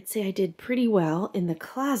I'd say I did pretty well in the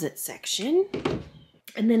closet section.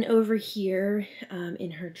 And then over here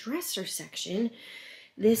in her dresser section,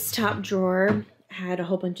 this top drawer had a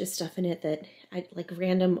whole bunch of stuff in it that like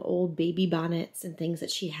random old baby bonnets and things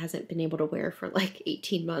that she hasn't been able to wear for like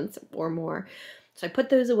 18 months or more. So I put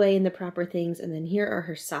those away in the proper things. And then here are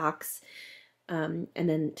her socks, and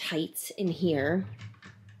then tights in here.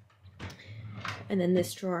 And then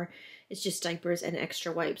this drawer is just diapers and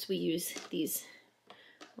extra wipes. We use these,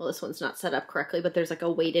 well, this one's not set up correctly, but there's like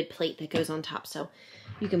a weighted plate that goes on top, so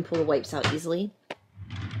you can pull the wipes out easily.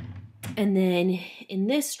 And then in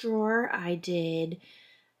this drawer, I did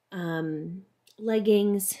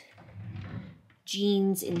leggings,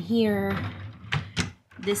 jeans in here.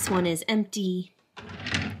 This one is empty,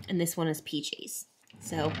 and this one is PJs.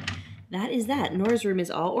 So that is that. Nora's room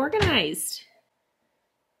is all organized.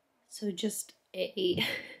 So just a...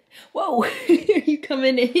 Whoa! Are you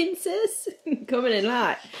coming in, sis? Coming in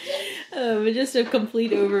hot. Just a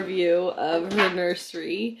complete overview of her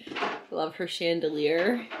nursery. Love her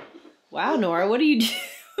chandelier. Wow, Nora, what do you do?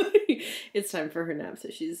 It's time for her nap, so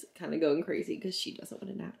she's kind of going crazy because she doesn't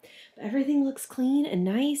want to nap. But everything looks clean and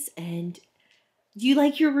nice. And do you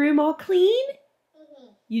like your room all clean? Mm-hmm.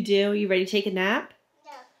 You do? You ready to take a nap?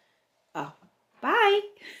 No. Oh, bye.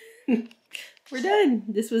 We're done.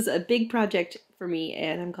 This was a big project for me,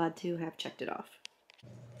 and I'm glad to have checked it off.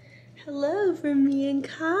 Hello from me and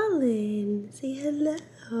Colin. Say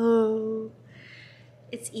hello.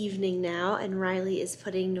 It's evening now, and Riley is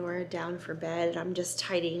putting Nora down for bed, and I'm just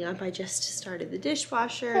tidying up. I just started the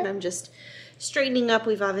dishwasher, and I'm just straightening up.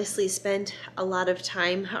 We've obviously spent a lot of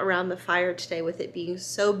time around the fire today with it being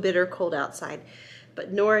so bitter cold outside.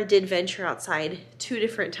 But Nora did venture outside 2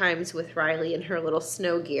 different times with Riley in her little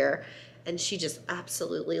snow gear, and she just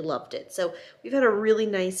absolutely loved it. So we've had a really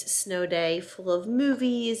nice snow day full of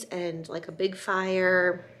movies and like a big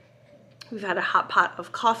fire. We've had a hot pot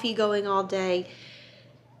of coffee going all day.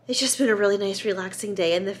 It's just been a really nice, relaxing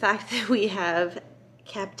day, and the fact that we have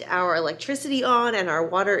kept our electricity on and our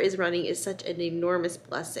water is running is such an enormous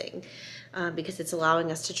blessing because it's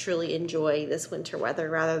allowing us to truly enjoy this winter weather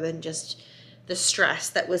rather than just the stress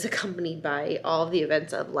that was accompanied by all of the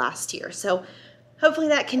events of last year. So hopefully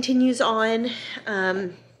that continues on.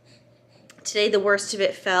 Today the worst of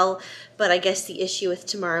it fell, but I guess the issue with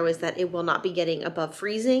tomorrow is that it will not be getting above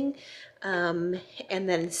freezing. And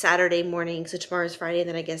then Saturday morning, so tomorrow's Friday, and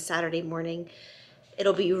then I guess Saturday morning,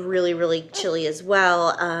 it'll be really, really chilly as well.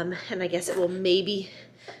 And I guess it will maybe,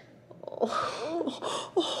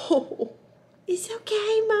 it's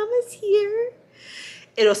okay, Mama's here.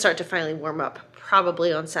 It'll start to finally warm up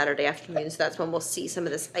probably on Saturday afternoon, so that's when we'll see some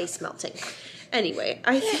of this ice melting. Anyway,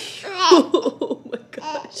 I think, oh my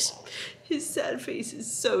gosh, his sad face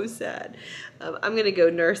is so sad. I'm gonna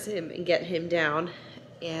go nurse him and get him down.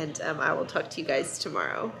 And I will talk to you guys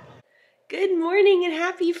tomorrow. Good morning and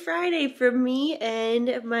happy Friday from me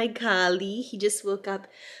and my collie. He just woke up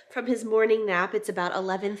from his morning nap. It's about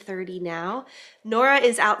 11:30 now. Nora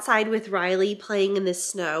is outside with Riley playing in the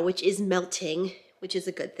snow, which is melting, which is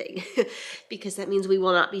a good thing because that means we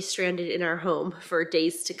will not be stranded in our home for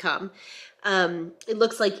days to come. It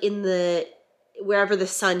looks like wherever the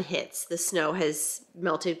sun hits, the snow has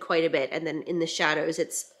melted quite a bit, and then in the shadows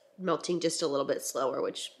it's melting just a little bit slower,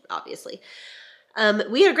 which obviously.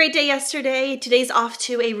 We had a great day yesterday. Today's off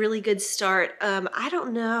to a really good start. I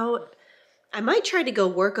don't know. I might try to go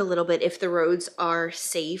work a little bit if the roads are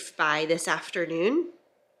safe by this afternoon.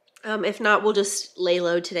 If not, we'll just lay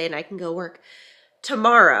low today and I can go work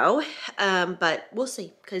tomorrow. But we'll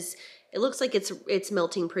see because it looks like it's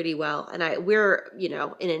melting pretty well. And we're, you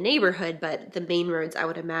know, in a neighborhood, but the main roads I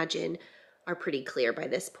would imagine are pretty clear by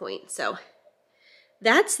this point. So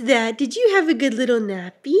that's that. Did you have a good little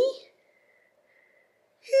nappy?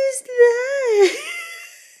 Who's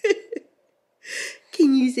that?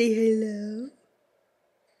 Can you say hello?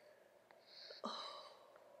 Oh.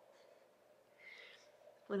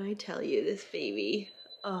 When I tell you this baby,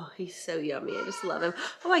 oh, he's so yummy. I just love him.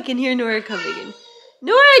 Oh, I can hear Nora coming in.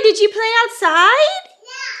 Nora, did you play outside?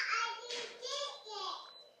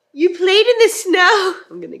 You played in the snow?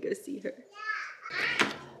 I'm gonna go see her.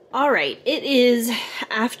 All right, it is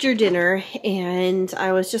after dinner, and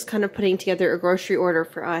I was just kind of putting together a grocery order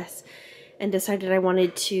for us and decided I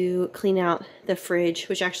wanted to clean out the fridge,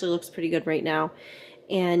 which actually looks pretty good right now,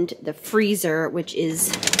 and the freezer, which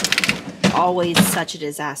is always such a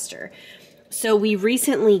disaster. So we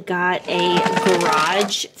recently got a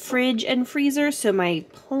garage fridge and freezer, so my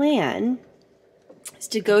plan is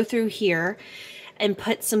to go through here and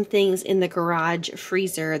put some things in the garage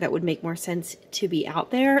freezer that would make more sense to be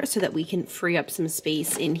out there so that we can free up some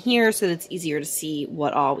space in here so that it's easier to see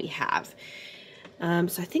what all we have.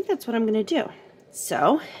 So I think that's what I'm gonna do.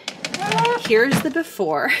 So here's the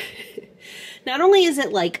before. Not only is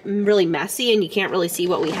it like really messy and you can't really see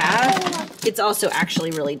what we have, it's also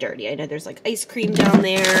actually really dirty. I know there's like ice cream down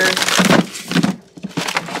there.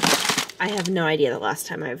 I have no idea the last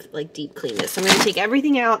time I've like deep cleaned this. So I'm gonna take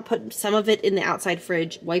everything out, put some of it in the outside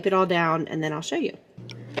fridge, wipe it all down, and then I'll show you.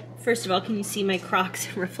 First of all, can you see my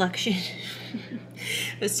Crocs reflection?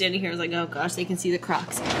 I was standing here, I was like, oh gosh, they can see the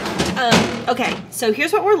Crocs. Okay, so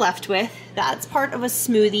here's what we're left with. That's part of a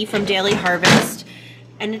smoothie from Daily Harvest,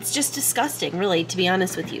 and it's just disgusting, really, to be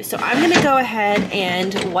honest with you. So I'm gonna go ahead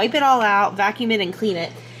and wipe it all out, vacuum it, and clean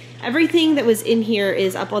it. Everything that was in here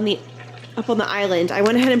is up on the island. I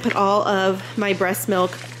went ahead and put all of my breast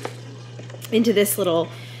milk into this little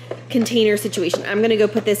container situation. I'm gonna go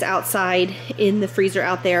put this outside in the freezer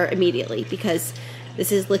out there immediately because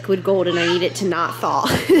this is liquid gold and I need it to not thaw.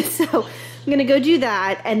 So I'm gonna go do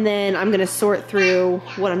that, and then I'm gonna sort through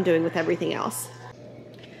what I'm doing with everything else.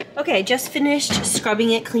 Okay, just finished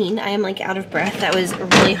scrubbing it clean. I am like out of breath. That was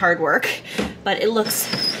really hard work, but it looks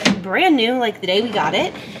brand new like the day we got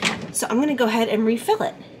it. So I'm gonna go ahead and refill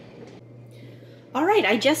it. All right,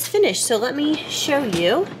 I just finished, so let me show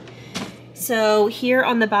you. So here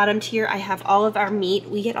on the bottom tier, I have all of our meat.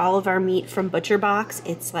 We get all of our meat from Butcher Box.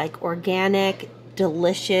 It's like organic,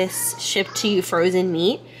 delicious, shipped to you frozen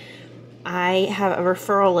meat. I have a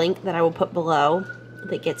referral link that I will put below.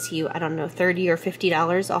 that gets you, I don't know, $30 or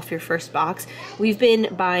 $50 off your first box. We've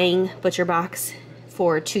been buying Butcher Box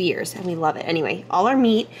for 2 years and we love it. Anyway, all our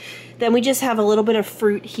meat. Then we just have a little bit of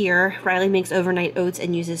fruit here. Riley makes overnight oats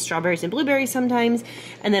and uses strawberries and blueberries sometimes.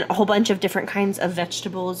 And then a whole bunch of different kinds of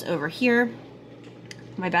vegetables over here.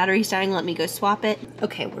 My battery's dying, let me go swap it.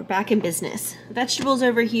 Okay, we're back in business. Vegetables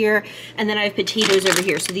over here, and then I have potatoes over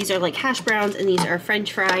here. So these are like hash browns and these are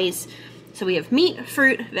French fries. So we have meat,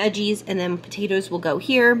 fruit, veggies, and then potatoes will go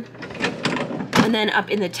here. And then up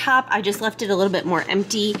in the top, I just left it a little bit more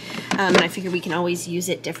empty. And I figured we can always use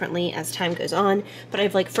it differently as time goes on. But I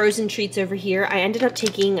have like frozen treats over here. I ended up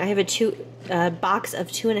taking, I have a box of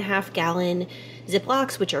 2.5 gallon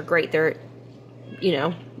Ziplocs, which are great. They're, you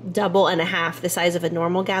know, double and a half the size of a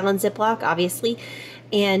normal gallon Ziploc, obviously.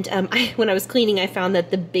 And when I was cleaning, I found that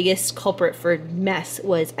the biggest culprit for mess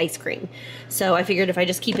was ice cream. So I figured if I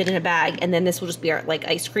just keep it in a bag, and then this will just be our like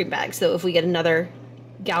ice cream bag. So if we get another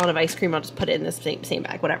gallon of ice cream, I'll just put it in this same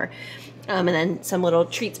bag, whatever. And then some little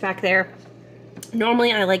treats back there.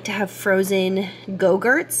 Normally I like to have frozen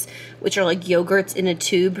Go-Gurts, which are like yogurts in a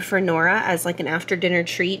tube for Nora as like an after dinner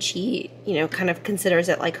treat. She, you know, kind of considers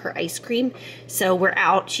it like her ice cream. So we're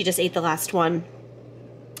out. She just ate the last one.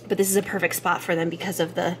 But this is a perfect spot for them because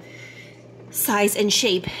of the size and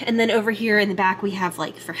shape. And then over here in the back we have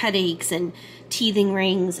like for headaches and teething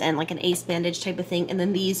rings and like an ace bandage type of thing. And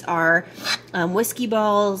then these are whiskey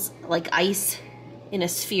balls, like ice in a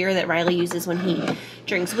sphere that Riley uses when he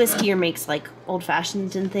drinks whiskey or makes like old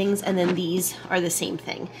fashions and things. And then these are the same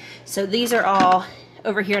thing. So these are all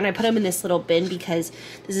over here, and I put them in this little bin because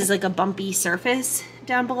this is like a bumpy surface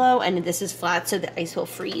down below and this is flat, so the ice will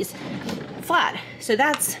freeze flat. So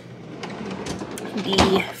that's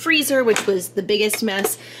the freezer, which was the biggest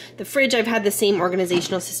mess. The fridge, I've had the same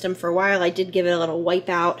organizational system for a while. I did give it a little wipe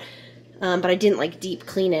out, but I didn't like deep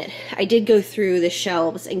clean it. I did go through the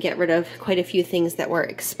shelves and get rid of quite a few things that were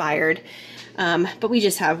expired. But we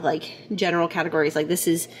just have like general categories. Like this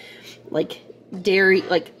is like dairy,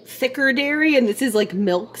 like thicker dairy, and this is like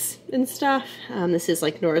milks and stuff. This is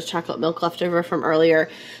like Nora's chocolate milk leftover from earlier.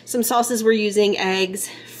 Some sauces we're using, eggs,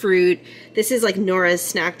 fruit. This is like Nora's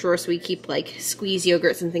snack drawer, so we keep like squeeze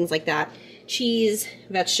yogurts and things like that. Cheese,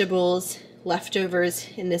 vegetables, leftovers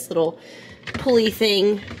in this little pulley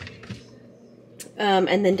thing.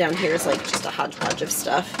 And then down here is like just a hodgepodge of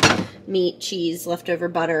stuff. Meat, cheese, leftover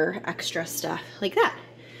butter, extra stuff, like that.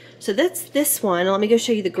 So that's this one. Let me go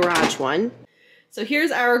show you the garage one. So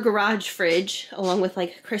here's our garage fridge, along with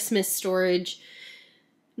like Christmas storage,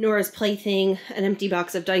 Nora's plaything, an empty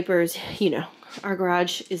box of diapers. You know, our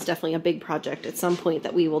garage is definitely a big project at some point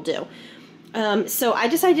that we will do. So I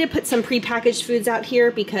decided to put some prepackaged foods out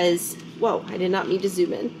here because, whoa, I did not need to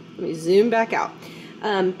zoom in. Let me zoom back out.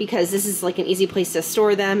 Because this is like an easy place to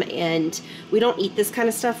store them, and we don't eat this kind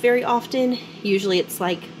of stuff very often. Usually it's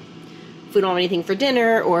like if we don't have anything for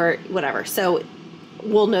dinner or whatever, so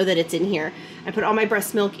we'll know that it's in here. I put all my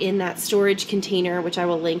breast milk in that storage container, which I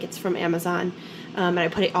will link. It's from Amazon. And I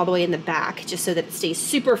put it all the way in the back just so that it stays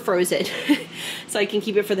super frozen so I can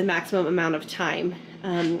keep it for the maximum amount of time.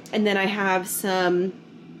 And then I have some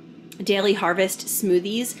Daily Harvest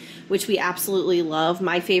smoothies, which we absolutely love.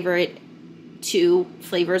 My favorite 2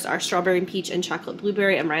 flavors are strawberry and peach and chocolate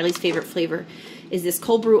blueberry, and Riley's favorite flavor is this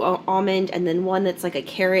cold brew almond, and then one that's like a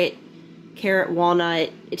carrot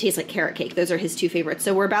walnut. It tastes like carrot cake. Those are his 2 favorites.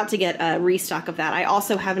 So we're about to get a restock of that. I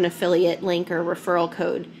also have an affiliate link or referral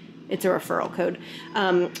code. It's a referral code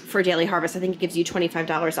for Daily Harvest. I think it gives you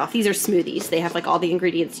 $25 off. These are smoothies. They have like all the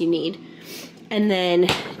ingredients you need. And then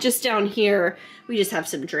just down here, we just have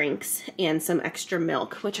some drinks and some extra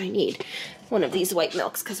milk, which I need one of these white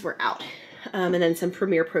milks because we're out. And then some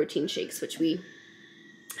Premier protein shakes, which we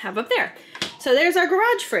have up there. So there's our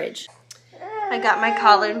garage fridge. I got my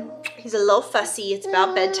collar. He's a little fussy. It's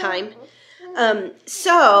about bedtime.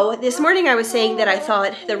 So this morning I was saying that I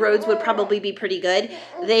thought the roads would probably be pretty good.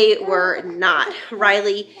 They were not.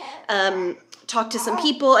 Riley talked to some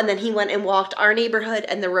people, and then he went and walked our neighborhood,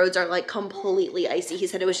 and the roads are like completely icy. He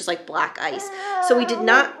said it was just like black ice. So we did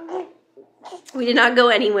not go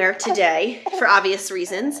anywhere today for obvious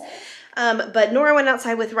reasons. But Nora went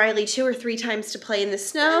outside with Riley 2 or 3 times to play in the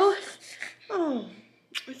snow. Oh,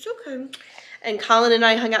 it's okay. And Colin and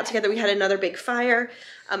I hung out together. We had another big fire.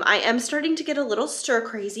 I am starting to get a little stir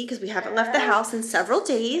crazy because we haven't left the house in several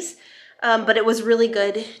days. But it was really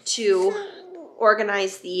good to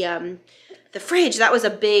organize the fridge. That was a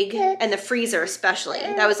big, and the freezer especially.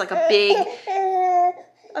 That was like a big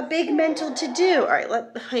mental to-do. All right,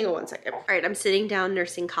 hang on one second. All right, I'm sitting down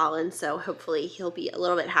nursing Colin, so hopefully he'll be a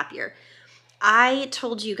little bit happier. I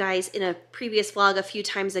told you guys in a previous vlog a few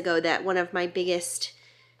times ago that one of my biggest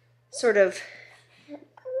sort of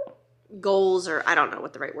goals, or I don't know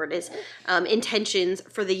what the right word is, intentions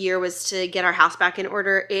for the year was to get our house back in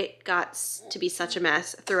order. It got to be such a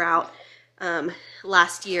mess throughout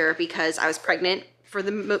last year because I was pregnant for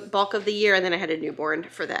the bulk of the year, and then I had a newborn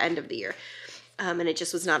for the end of the year. And it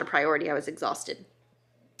just was not a priority. I was exhausted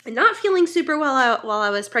and not feeling super well while I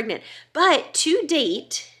was pregnant. But to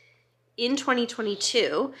date, in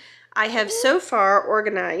 2022, I have so far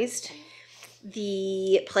organized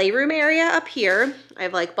the playroom area up here.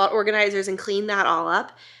 I've like bought organizers and cleaned that all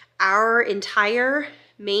up. Our entire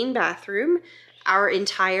main bathroom, our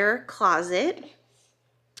entire closet,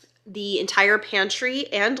 the entire pantry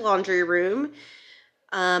and laundry room,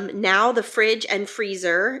 now the fridge and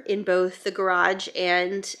freezer in both the garage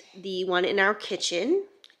and the one in our kitchen.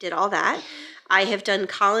 Did all that. I have done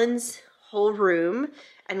Colin's whole room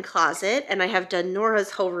and closet, and I have done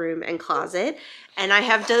Nora's whole room and closet, and I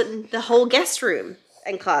have done the whole guest room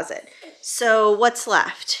and closet. So what's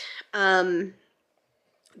left? The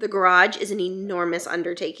garage is an enormous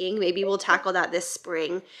undertaking. Maybe we'll tackle that this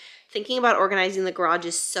spring. Thinking about organizing the garage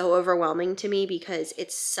is so overwhelming to me because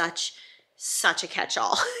it's such a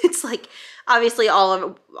catch-all. It's like obviously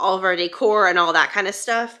all of our decor and all that kind of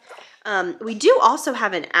stuff. We do also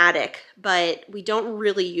have an attic, but we don't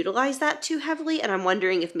really utilize that too heavily, and I'm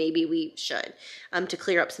wondering if maybe we should to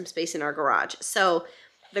clear up some space in our garage. So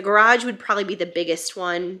the garage would probably be the biggest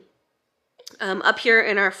one. Up here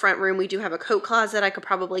in our front room, we do have a coat closet. I could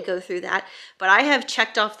probably go through that, but I have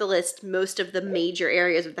checked off the list most of the major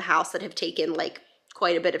areas of the house that have taken like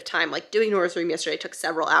quite a bit of time. Like doing Nora's room yesterday took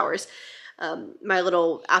several hours. My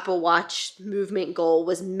little Apple Watch movement goal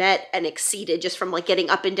was met and exceeded just from like getting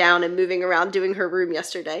up and down and moving around doing her room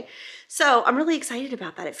yesterday. So I'm really excited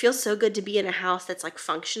about that. It feels so good to be in a house that's like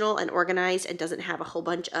functional and organized and doesn't have a whole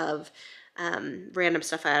bunch of random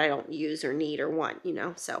stuff that I don't use or need or want, you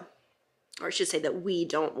know, so, or I should say that we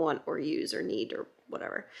don't want or use or need or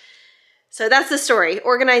whatever. So that's the story.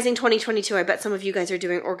 Organizing 2022. I bet some of you guys are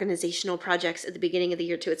doing organizational projects at the beginning of the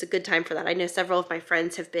year too. It's a good time for that. I know several of my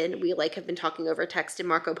friends have been talking over text and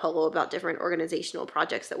Marco Polo about different organizational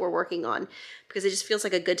projects that we're working on because it just feels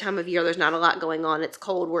like a good time of year. There's not a lot going on. It's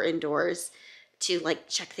cold. We're indoors to like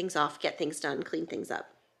check things off, get things done, clean things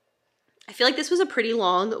up. I feel like this was a pretty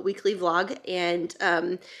long weekly vlog, and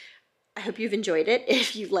I hope you've enjoyed it.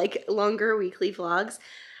 If you like longer weekly vlogs,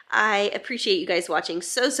 I appreciate you guys watching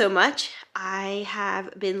so much. I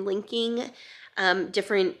have been linking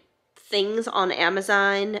different things on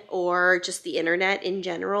Amazon or just the internet in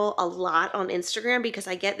general a lot on Instagram because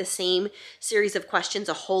I get the same series of questions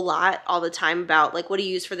a whole lot all the time about like, what do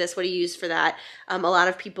you use for this? What do you use for that? A lot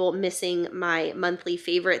of people missing my monthly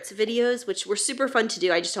favorites videos, which were super fun to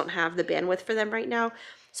do. I just don't have the bandwidth for them right now.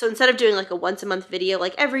 So instead of doing like a once a month video,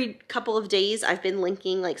 like every couple of days, I've been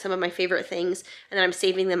linking like some of my favorite things and then I'm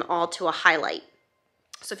saving them all to a highlight.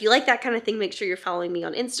 So if you like that kind of thing, make sure you're following me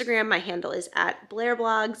on Instagram. My handle is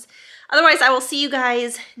 @BlairBlogs. Otherwise, I will see you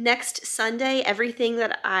guys next Sunday. Everything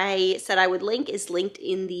that I said I would link is linked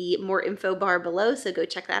in the more info bar below. So go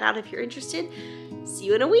check that out if you're interested. See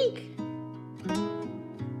you in a week.